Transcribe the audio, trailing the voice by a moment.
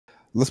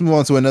Let's move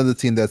on to another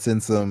team that's in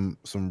some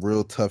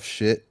real tough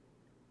shit,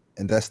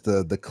 and that's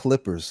the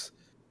Clippers.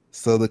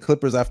 So the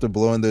Clippers, after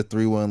blowing their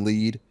 3-1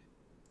 lead,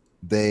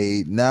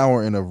 they now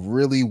are in a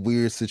really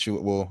weird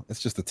situation. Well, it's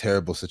just a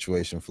terrible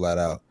situation, flat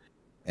out.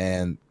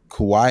 And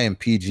Kawhi and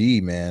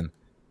PG, man,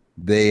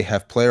 they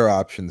have player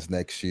options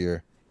next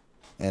year.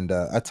 And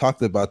I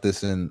talked about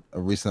this in a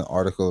recent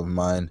article of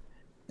mine,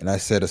 and I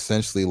said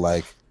essentially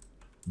like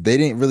they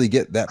didn't really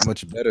get that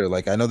much better.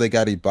 Like I know they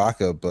got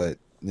Ibaka, but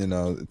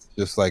it's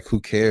just like who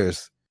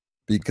cares?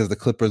 Because the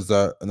Clippers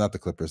are not the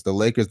Clippers, the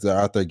Lakers are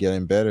out there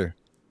getting better,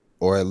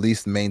 or at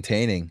least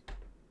maintaining.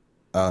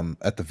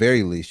 At the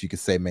very least, you could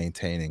say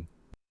maintaining.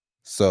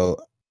 So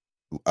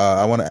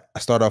I want to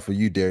start off with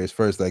you, Darius,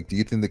 first. Like, do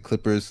you think the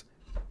Clippers,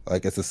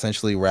 like, it's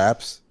essentially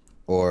wraps,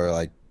 or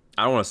like?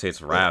 I don't want to say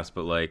it's wraps,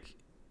 but like,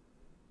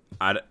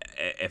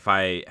 if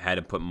I had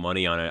to put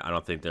money on it, I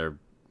don't think they're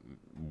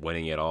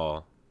winning at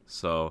all.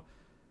 So,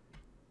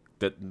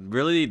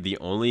 really the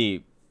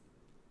only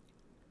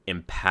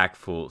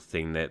impactful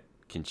thing that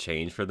can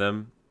change for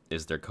them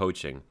is their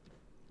coaching.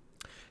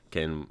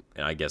 And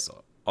I guess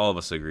all of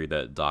us agree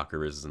that Doc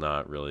Rivers is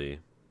not really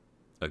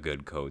a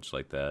good coach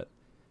like that.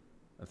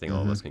 I think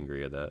all of us can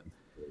agree with that.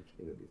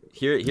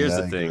 Here's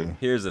the thing.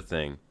 Here's the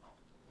thing.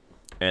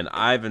 And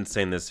I've been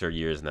saying this for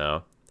years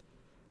now.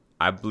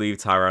 I believe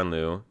Tyronn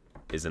Lue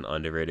is an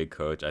underrated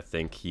coach. I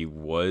think he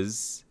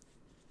was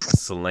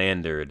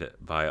slandered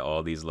by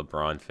all these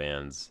LeBron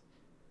fans.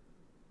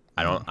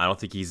 I don't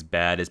think he's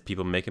bad as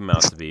people make him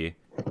out to be.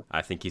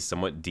 I think he's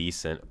somewhat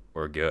decent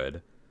or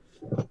good.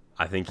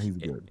 I think he's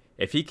good.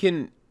 If he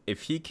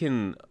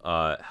can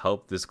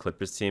help this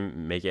Clippers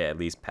team make it at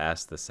least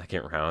past the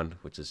second round,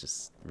 which is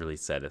just really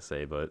sad to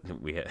say, but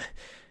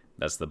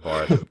that's the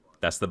bar.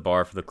 That's the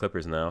bar for the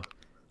Clippers now.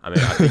 I mean,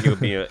 I think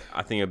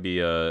it'll be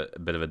a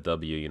bit of a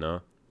W,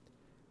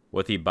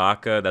 With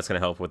Ibaka, that's gonna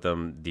help with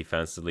them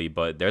defensively,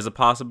 but there's a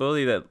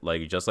possibility that,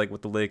 like, just like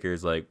with the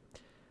Lakers, like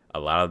a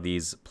lot of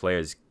these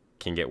players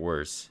can get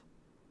worse,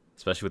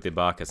 especially with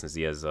Ibaka since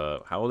he has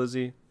how old is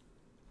he?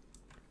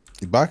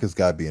 Ibaka's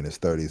got to be in his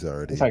 30s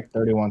already. It's like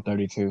 31,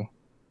 32.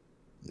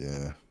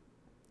 Yeah.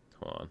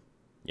 Hold on.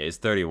 Yeah, he's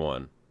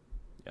 31.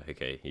 Yeah,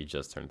 okay, he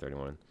just turned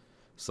 31.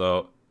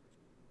 So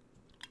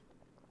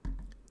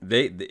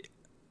they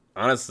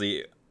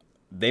honestly,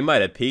 they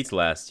might have peaked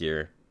last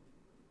year.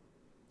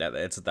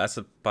 That's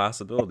a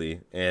possibility.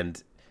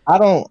 And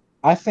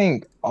I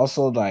think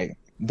also, like,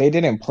 they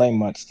didn't play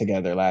much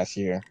together last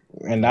year,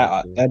 and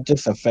that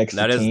just affects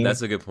the team.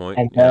 That's a good point.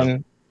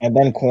 And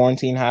then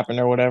quarantine happened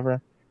or whatever.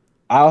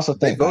 I also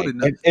think they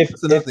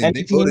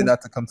voted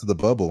not to come to the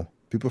bubble.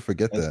 People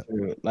forget that.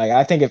 True. Like,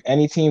 I think if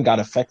any team got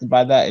affected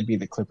by that, it'd be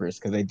the Clippers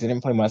because they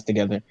didn't play much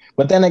together.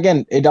 But then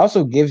again, it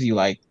also gives you,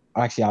 like,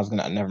 actually,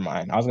 never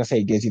mind. I was gonna say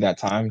it gives you that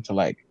time to,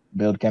 like,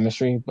 build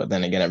chemistry, but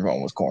then again,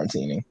 everyone was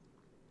quarantining.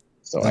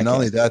 So and not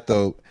only that,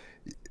 though,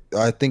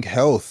 I think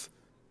health.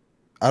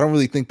 I don't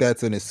really think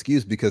that's an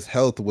excuse because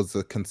health was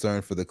a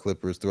concern for the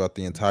Clippers throughout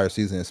the entire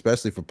season,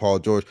 especially for Paul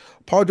George.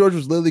 Paul George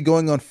was literally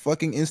going on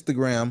fucking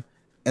Instagram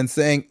and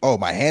saying, "Oh,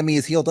 my hammy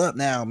is healed up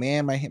now,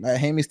 man. My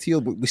hammy's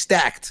healed. We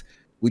stacked.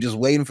 We just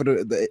waiting for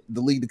the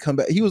league to come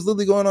back." He was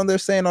literally going on there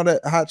saying all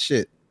that hot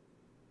shit.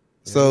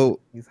 Yeah, so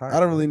I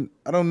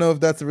don't know if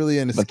that's really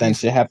an excuse. But then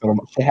shit happened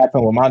with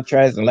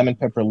Montrez and Lemon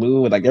Pepper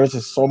Lou. Like, there was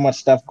just so much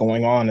stuff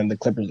going on in the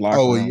Clippers locker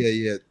room.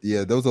 Oh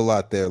yeah. There was a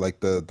lot there. Like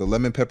the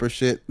lemon pepper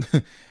shit.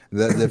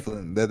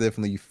 that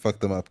definitely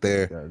fucked them up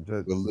there.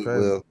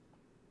 Yeah,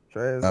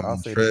 Trez, I'll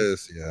say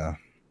Trez, yeah.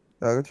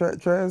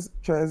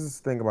 Trez's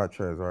thing about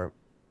Trez, right?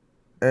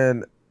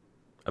 And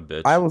a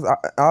bitch.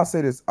 I'll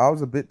say this. I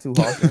was a bit too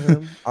harsh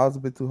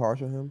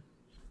on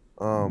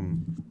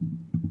him.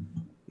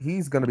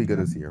 He's gonna be good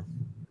this year,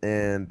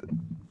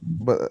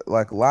 but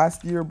like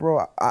last year,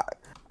 bro, I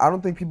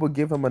don't think people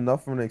give him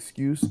enough of an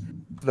excuse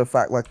to the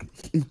fact like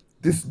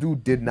this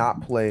dude did not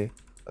play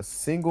a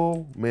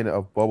single minute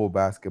of bubble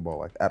basketball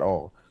like at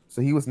all.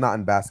 So he was not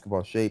in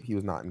basketball shape. He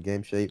was not in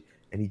game shape,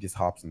 and he just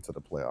hops into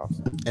the playoffs.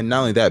 And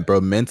not only that,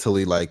 bro,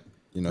 mentally, like,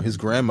 his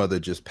grandmother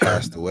just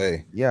passed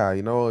away. Yeah,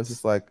 it's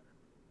just like,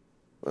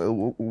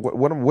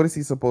 what is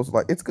he supposed to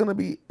like? It's gonna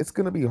be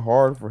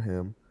hard for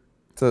him.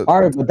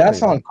 All right, but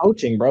that's on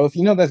coaching, bro. If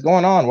you know that's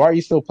going on, why are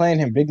you still playing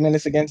him big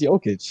minutes against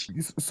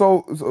Jokic?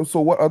 So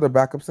what other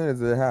backup centers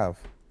do they have?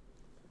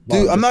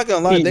 Dude, I'm not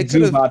gonna lie. They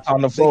could have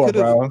on the floor,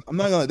 bro. I'm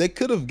not gonna lie. They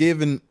could have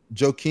given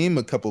Joakim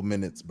a couple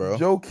minutes, bro.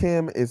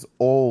 Joakim is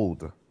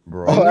old,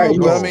 bro.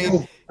 I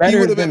mean, he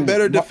would have been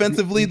better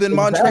defensively than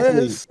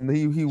Montrez.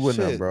 He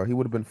wouldn't have, bro. He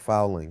would have been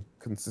fouling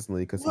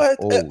consistently because he's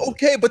old.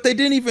 Okay, but they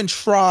didn't even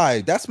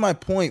try. That's my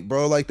point,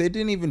 bro. Like, they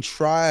didn't even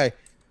try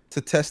to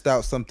test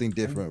out something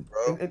different,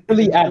 bro.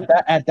 Really,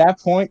 at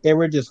that point, they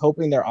were just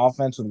hoping their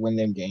offense would win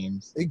them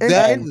games.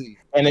 Exactly.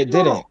 And it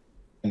didn't.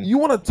 You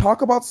want to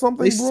talk about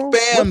something, they bro?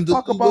 Spammed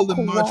the Google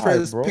and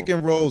Montrez pick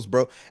and rolls,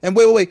 bro. And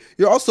wait.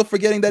 You're also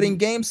forgetting that in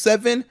Game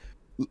 7,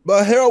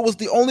 Harold was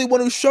the only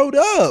one who showed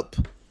up.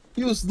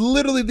 He was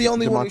literally the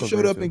only one who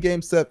showed up in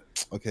Game 7.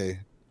 Okay.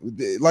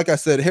 Like I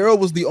said, Harold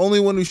was the only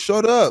one who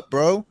showed up,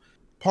 bro.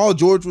 Paul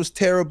George was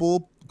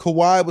terrible.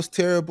 Kawhi was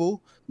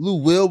terrible. Lou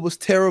Will was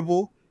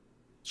terrible.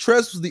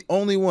 Trez was the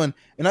only one.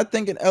 And I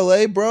think in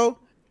LA, bro,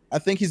 I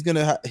think he's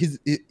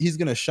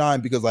gonna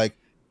shine because like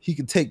he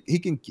can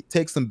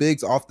take some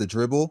bigs off the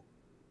dribble.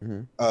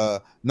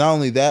 Not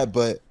only that,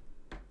 but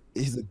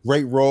he's a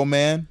great role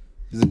man.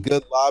 He's a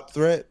good lob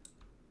threat.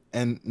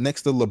 And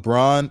next to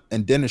LeBron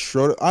and Dennis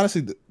Schroeder,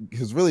 honestly,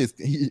 because really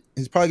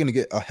he's probably gonna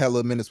get a hell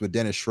of minutes with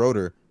Dennis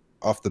Schroeder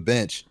off the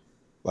bench.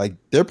 Like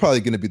they're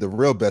probably gonna be the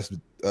real best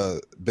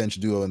bench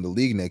duo in the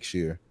league next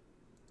year.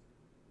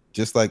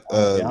 Just like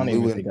I don't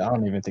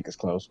even think it's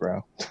close,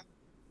 bro.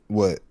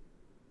 What?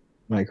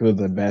 Like who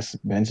the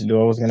best bench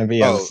duo is gonna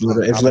be? Oh,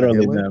 it's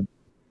literally them.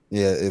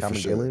 Yeah, for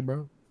sure. Gilly,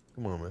 bro.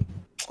 Come on, man.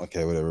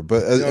 Okay, whatever.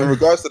 But in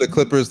regards to the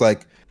Clippers,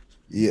 like,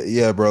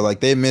 yeah, bro, like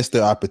they missed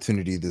their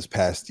opportunity this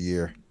past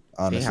year.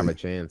 Honestly, They have a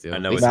chance. Yeah. I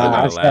know we said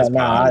that last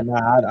pod.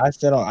 I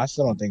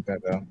still don't think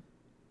that though.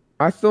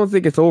 I still don't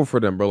think it's over for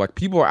them, bro. Like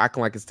people are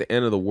acting like it's the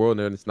end of the world,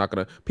 and it's not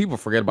gonna. People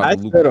forget about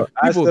the Luke.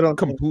 People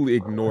completely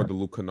ignore the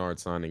Luke Kennard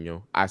signing,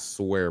 yo. I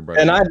swear, bro.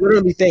 And I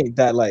literally think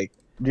that like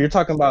you're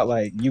talking about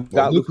like you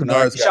got Luke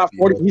Kennard. He shot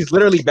 40. He's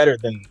literally better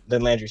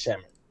than Landry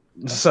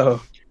Shamet. So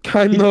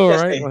I know,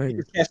 right?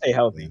 He can't stay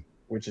healthy,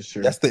 which is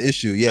true. That's the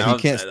issue. Yeah, he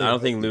can't. I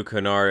don't think Luke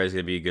Kennard is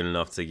gonna be good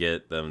enough to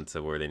get them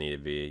to where they need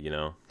to be. You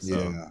know.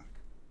 So.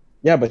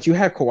 Yeah, but you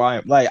had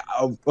Kawhi. Like,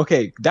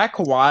 okay, that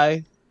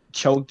Kawhi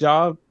choke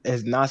job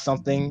is not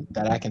something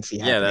that I can see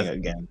happening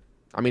again.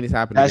 I mean, it's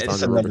happening.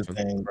 That's another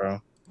thing, bro.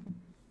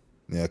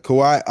 Yeah,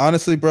 Kawhi.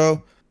 Honestly,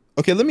 bro.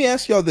 Okay, let me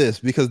ask y'all this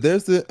because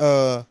there's the.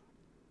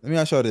 Let me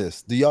ask y'all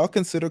this: do y'all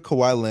consider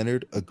Kawhi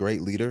Leonard a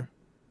great leader?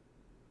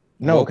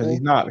 No, because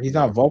he's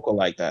not vocal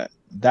like that.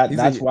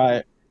 That's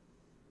why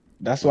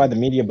the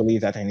media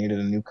believes that they needed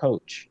a new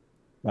coach.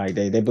 Like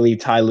they believe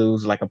Ty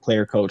Lue's like a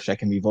player coach that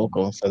can be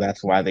vocal, so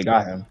that's why they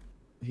got him.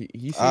 He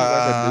seems like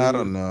a dude. I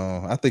don't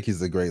know. I think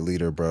he's a great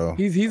leader, bro.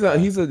 He's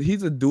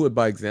a do it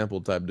by example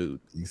type dude.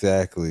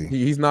 Exactly.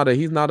 He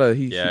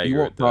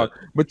won't talk.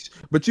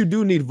 But you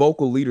do need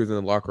vocal leaders in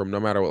the locker room, no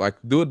matter what. Like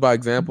do it by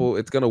example.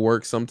 It's gonna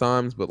work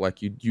sometimes, but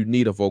like you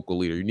need a vocal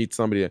leader. You need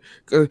somebody.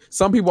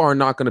 Some people are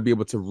not gonna be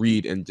able to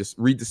read and just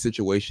read the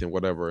situation,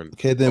 whatever. And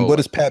okay, then what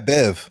is Pat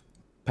Bev?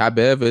 Pat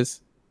Bev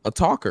is a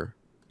talker.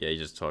 Yeah, he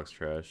just talks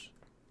trash.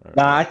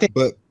 Nah, I think.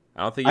 But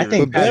I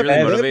think Pat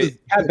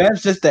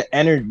Bev's just the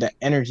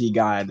energy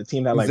guy, the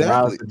team that like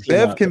exactly.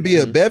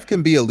 Bev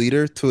can be a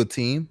leader to a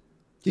team.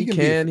 He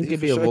can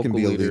be a vocal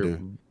leader.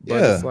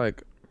 But it's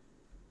like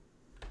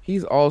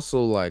he's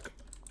also like,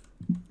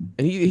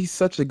 and he's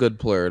such a good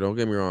player. Don't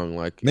get me wrong.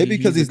 Like maybe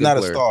because he's not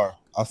a star.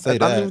 I'll say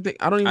that.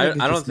 I don't even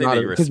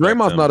think because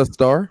Draymond's not a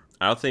star.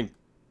 I don't think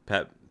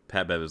Pat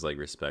Bev is like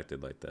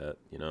respected like that.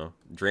 You know,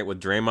 with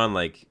Draymond,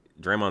 like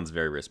Draymond's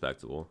very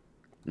respectable.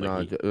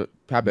 Like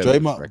Pat Bev.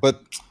 Draymond,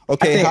 but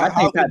okay, I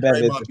think Pat Bev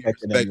is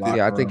respected.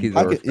 Yeah, I think he's.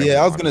 I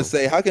was gonna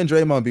say, how can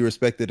Draymond be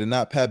respected and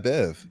not Pat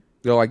Bev?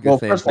 They're like the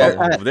same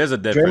player. There's a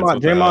difference.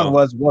 Draymond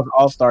was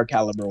all-star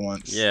caliber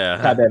once. Yeah,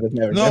 Pat Bev is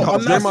never. No,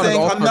 I'm not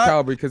saying all-star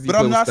caliber because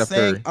I'm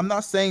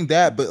not saying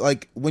that. But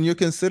like when you're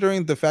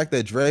considering the fact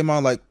that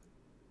Draymond, like,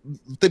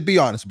 to be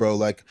honest, bro,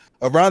 like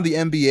around the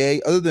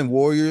NBA, other than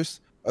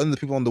Warriors, other than the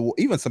people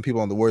even some people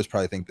on the Warriors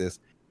probably think this.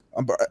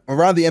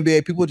 Around the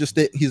NBA, people just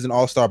think he's an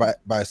all-star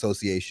by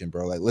association,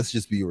 bro. Like, let's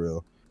just be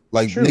real.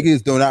 Like,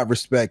 niggas do not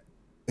respect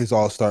his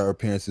all-star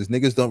appearances.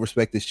 Niggas don't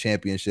respect his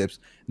championships.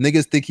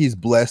 Niggas think he's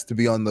blessed to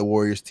be on the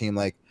Warriors team.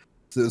 Like,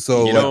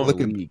 so you like,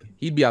 know,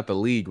 he'd be out the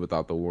league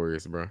without the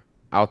Warriors, bro.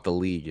 Out the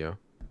league, yo.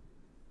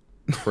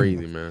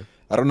 Crazy, man.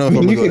 I don't know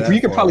if you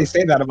could probably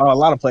say that about a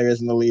lot of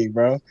players in the league,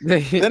 bro.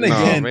 Then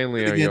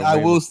again, I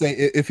will say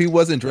if he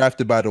wasn't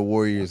drafted by the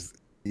Warriors.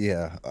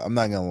 Yeah, I'm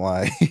not gonna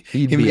lie.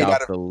 He may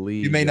out the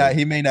league. He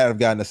may not have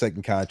gotten a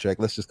second contract.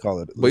 Let's just call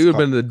it. But he would have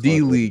been in the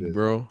D League,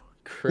 bro.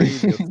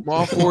 Crazy. A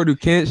small forward who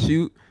can't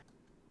shoot.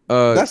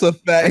 That's a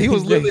fact. He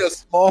was literally a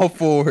small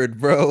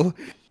forward, bro.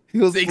 He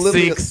was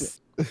 6'6".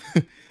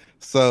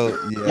 So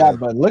yeah,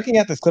 but looking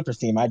at this Clippers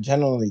team, I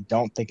genuinely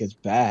don't think it's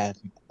bad.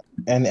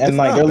 And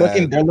like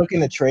they're looking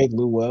to trade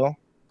Lou Will.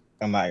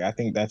 I'm like, I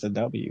think that's a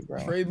W,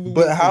 bro.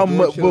 But how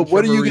much? But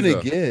what are you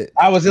gonna get?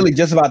 I was really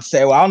just about to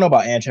say, well, I don't know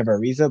about Trevor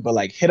Ariza, but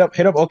like, hit up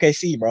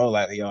OKC, bro.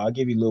 Like, yo, I'll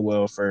give you Lou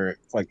Will for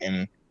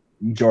fucking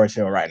George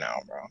Hill right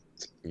now, bro.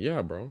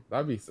 Yeah, bro.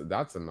 That's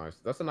a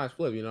nice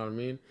flip. You know what I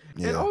mean?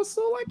 Yeah. And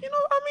also, like,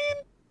 I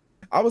mean,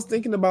 I was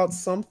thinking about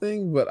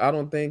something, but I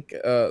don't think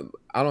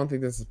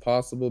this is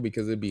possible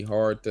because it'd be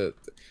hard to.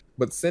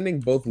 But sending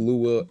both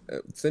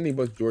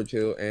George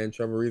Hill and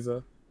Trevor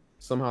Ariza.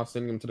 Somehow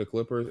sending them to the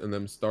Clippers and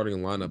them starting a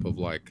lineup of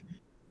like,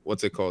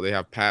 what's it called? They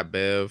have Pat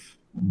Bev,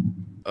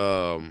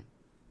 who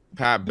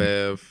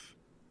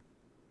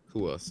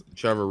else?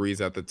 Trevor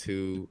Ariza at the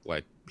 2,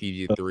 like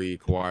PG 3,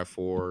 Kawhi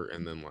 4,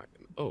 and then like,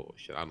 oh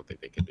shit, I don't think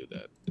they can do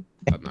that.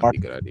 That'd not be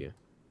a good idea.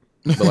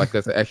 But like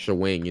that's an extra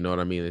wing, you know what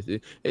I mean?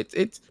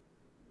 It's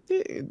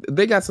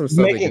they got some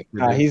stuff.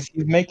 He's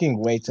making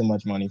way too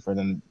much money for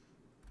them.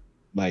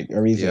 like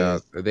Ariza Yeah,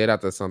 is. they'd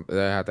have to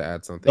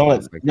add something Don't,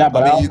 else like yeah, that.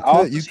 but I mean, I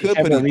also you see could put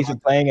Kevin Ibaka.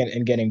 Ariza playing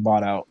and getting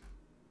bought out.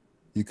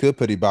 You could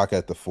put Ibaka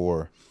at the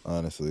 4,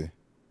 honestly.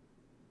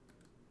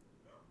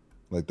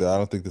 Like I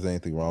don't think there's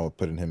anything wrong with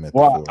putting him at the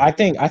Well, 4. I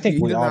think He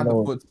we doesn't all have the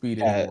know foot speed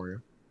that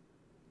anymore.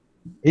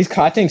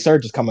 I think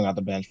Serge is coming off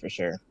the bench for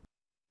sure.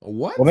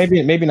 What? Well,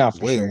 maybe not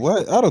for Wait, sure.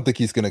 what? I don't think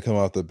he's gonna come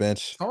off the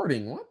bench.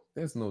 Starting? What?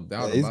 There's no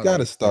doubt Yeah, he's about got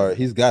to it. start.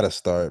 He's got to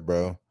start,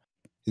 bro.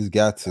 He's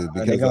got to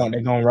They're because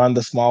gonna run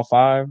the small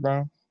 5,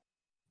 bro.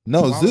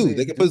 no, Why would Zoo. they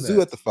They can do put Zoo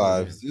that? at the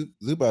 5.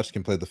 Zubac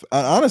can play the.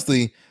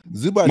 Honestly,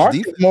 Zubac Marcus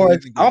defense will Morris.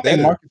 even I don't get think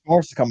better. Marcus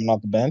Morris is coming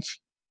off the bench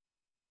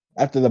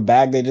after the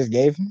bag they just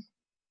gave him.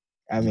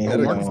 I You mean,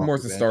 better Marcus come off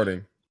Morris the is bench.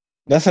 starting.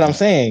 that's what I'm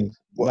saying.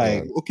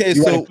 Like, Okay,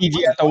 you so want a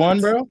PG at the 1,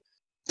 bro?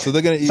 So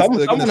they're gonna.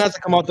 Someone has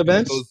to come off the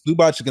bench. So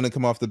Zubac is gonna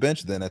come off the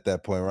bench then at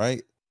that point,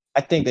 right?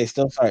 I think they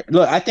still start.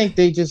 Look, I think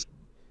they're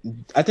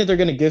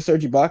gonna give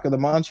Serge Ibaka the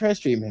Montrez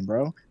treatment,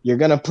 bro. You're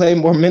gonna play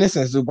more minutes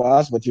than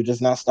Zubac, but you're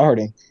just not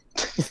starting.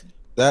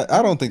 That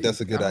I don't think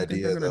that's a good I don't think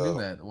idea. they're gonna Though. do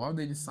that. Why would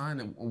they just sign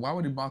it? Why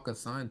would Ibaka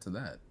sign to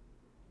that?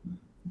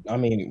 I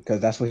mean,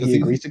 because that's what 'Cause he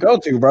he's- agrees to go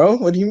to, bro.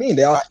 What do you mean?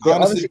 They honestly-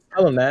 obviously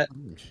tell him that.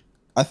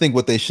 I think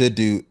what they should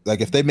do,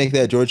 like if they make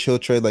that George Hill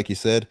trade, like you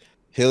said,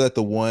 Hill at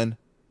the 1,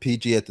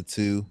 PG at the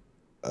 2,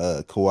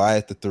 Kawhi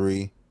at the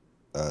 3,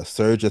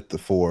 Serge at the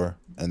 4,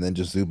 and then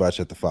just Zubac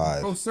at the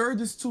 5. Bro,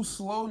 Serge is too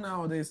slow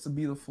nowadays to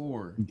be the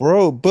 4.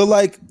 Bro, but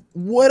like,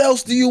 what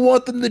else do you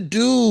want them to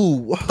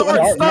do?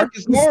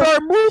 Marcus Morris.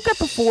 Start Mook at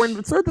the 4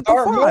 and Serge at the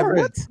Start 5.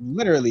 Morris. What?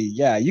 Literally,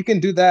 yeah, you can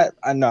do that.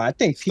 I know. I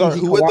think Start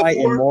PG, who at the Kawhi,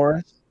 4? and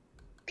Morris.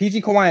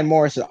 PG, Kawhi, and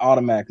Morris should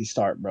automatically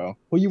start, bro.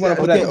 Who you want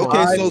to put Okay, at the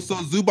okay, 5? so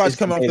Zubac It's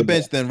coming off the debatable.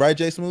 bench then, right,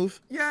 JSmooth?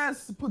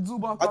 Yes, put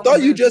Zubac. I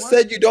thought you just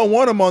said you don't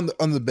want him on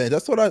the bench.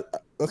 That's what I'm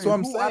I saying.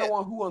 don't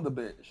want who on the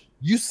bench.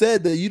 You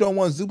said that you don't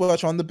want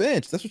Zubac on the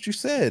bench. That's what you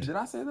said. Did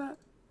I say that?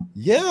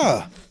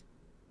 Yeah.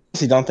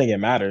 I don't think it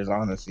matters,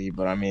 honestly,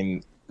 but I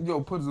mean, Yo,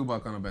 put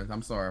Zubac on the bench.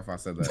 I'm sorry if I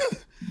said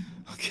that.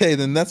 Okay,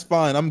 then that's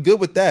fine. I'm good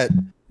with that.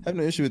 I have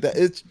no issue with that.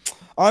 It's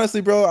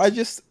honestly, bro,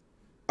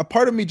 a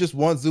part of me just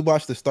wants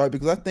Zubac to start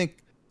because I think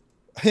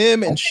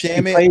him and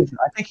Shamit.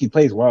 I think he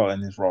plays well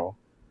in this role.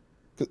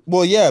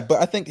 Well, yeah,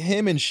 but I think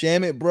him and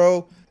Shamit,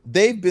 bro,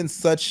 they've been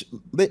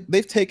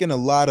they've taken a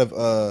lot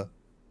of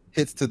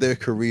hits to their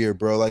career,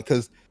 bro. Like,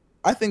 because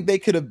I think they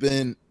could have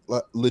been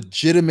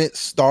legitimate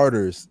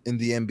starters in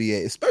the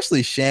NBA,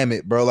 especially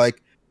Shamit, bro.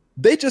 Like,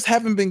 they just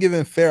haven't been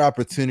given fair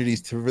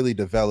opportunities to really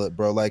develop,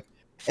 bro. Like,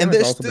 and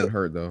they're also still been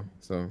hurt though,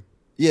 so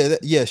yeah,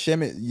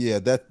 Shamit, yeah,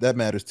 that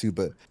matters too.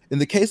 But in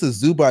the case of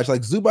Zubac,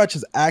 like Zubac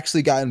has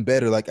actually gotten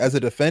better. Like as a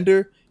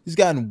defender, he's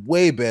gotten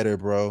way better,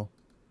 bro.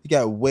 He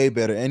got way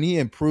better, and he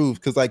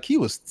improved because like he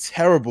was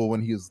terrible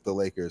when he was the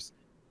Lakers,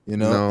 you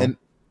know. No. And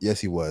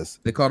yes, he was.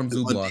 they called him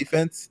Zoo On Block.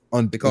 defense,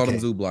 They called him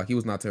Zoo Block. He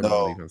was not terrible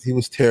on No, defense. he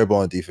was terrible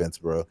on defense,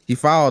 bro. He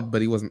fouled,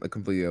 but he wasn't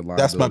completely a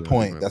liability. That's my on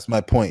point. defense. That's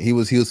my point. He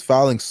was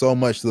fouling so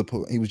much to the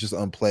point he was just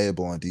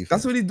unplayable on defense.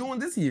 That's what he's doing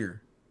this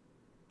year.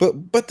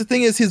 But the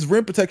thing is, his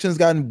rim protection has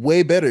gotten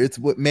way better. It's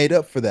what made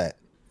up for that.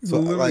 So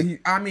like, he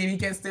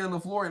can't stay on the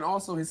floor, and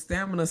also his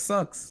stamina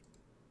sucks.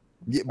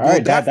 yeah, All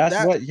right,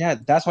 well,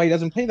 that's why he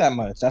doesn't play that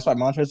much. That's why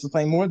Montrez is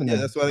playing more than yeah,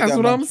 him. that's what I That's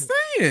got. what I'm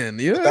saying.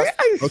 Yeah.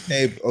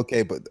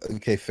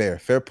 Okay,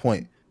 fair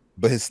point.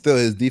 But his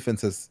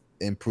defense has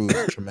improved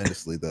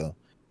tremendously though.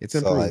 It's So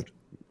improved. like,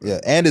 yeah,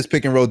 and his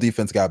pick and roll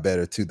defense got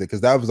better too, because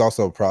that was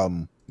also a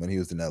problem when he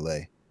was in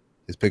LA.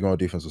 His pick and roll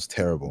defense was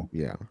terrible.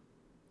 Yeah.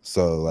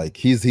 So like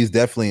he's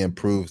definitely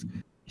improved.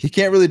 He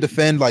can't really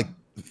defend like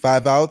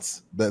 5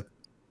 outs. That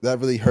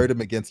really hurt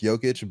him against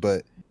Jokic,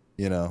 but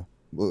you know,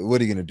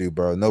 what are you gonna do,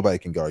 bro? Nobody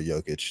can guard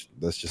Jokic.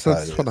 That's just how it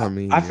That's is. what I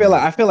mean. I feel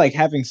like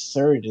having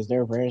Serge is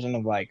their version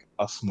of like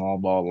a small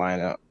ball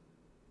lineup.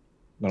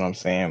 You know what I'm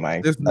saying?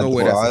 Like, There's no That's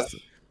way why- that's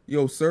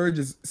Yo, Serge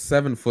is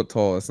 7 foot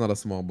tall. It's not a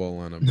small ball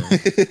lineup,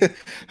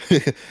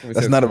 bro.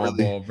 That's not a small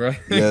really ball, bro.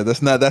 yeah.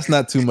 That's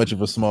not too much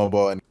of a small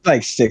ball. And it's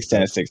like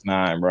 6'10",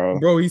 6'9", bro.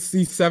 Bro,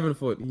 he's 7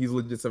 foot. He's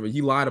legit 7.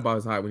 He lied about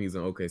his height when he's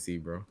in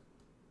OKC, bro.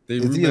 They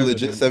is he a remeasured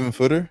legit him.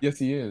 7-footer? Yes,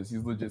 he is.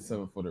 He's legit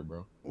 7-footer,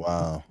 bro.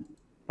 Wow.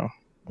 Oh.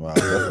 Wow.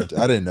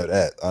 I didn't know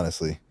that,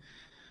 honestly.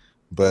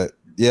 But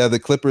yeah, the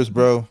Clippers,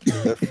 bro,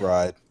 they're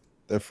fried.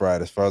 They're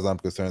fried as far as I'm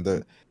concerned.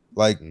 They're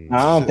like I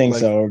don't think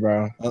like, so,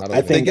 bro.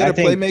 If they get a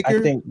playmaker,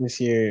 I think this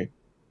year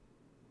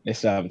they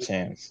still have a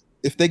chance.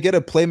 if they get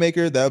a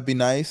playmaker, that would be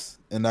nice.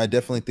 And I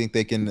definitely think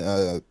they can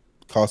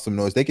cause some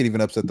noise. They could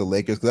even upset the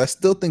Lakers because I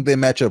still think they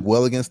match up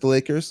well against the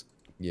Lakers.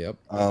 Yep.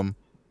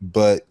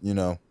 But you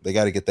know, they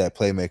got to get that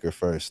playmaker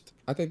first.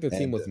 I think the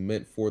team was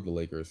meant for the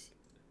Lakers.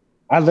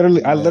 I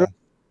literally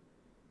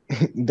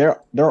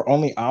their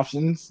only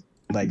options,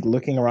 like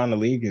looking around the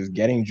league, is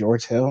getting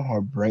George Hill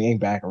or bringing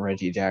back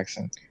Reggie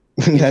Jackson.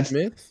 That's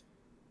Smith?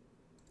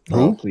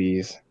 Who?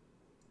 Please.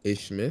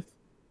 Ish Smith?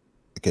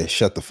 Okay,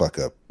 shut the fuck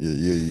up. I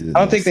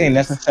don't think they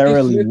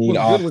necessarily Smith need was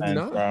good, was he offense,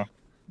 not? bro.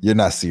 You're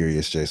not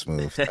serious,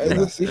 JSmooth. You're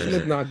not Ishmael serious.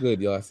 is not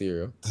good last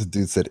year. This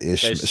dude said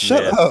Ishmael. Hey,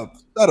 Shut Smith. up.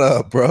 Shut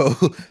up, bro.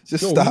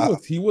 Just No,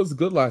 stop. he was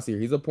good last year.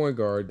 He's a point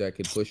guard that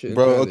could push it.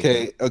 Bro, inside the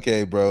game.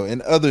 okay, bro.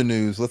 In other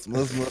news, let's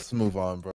move on, bro.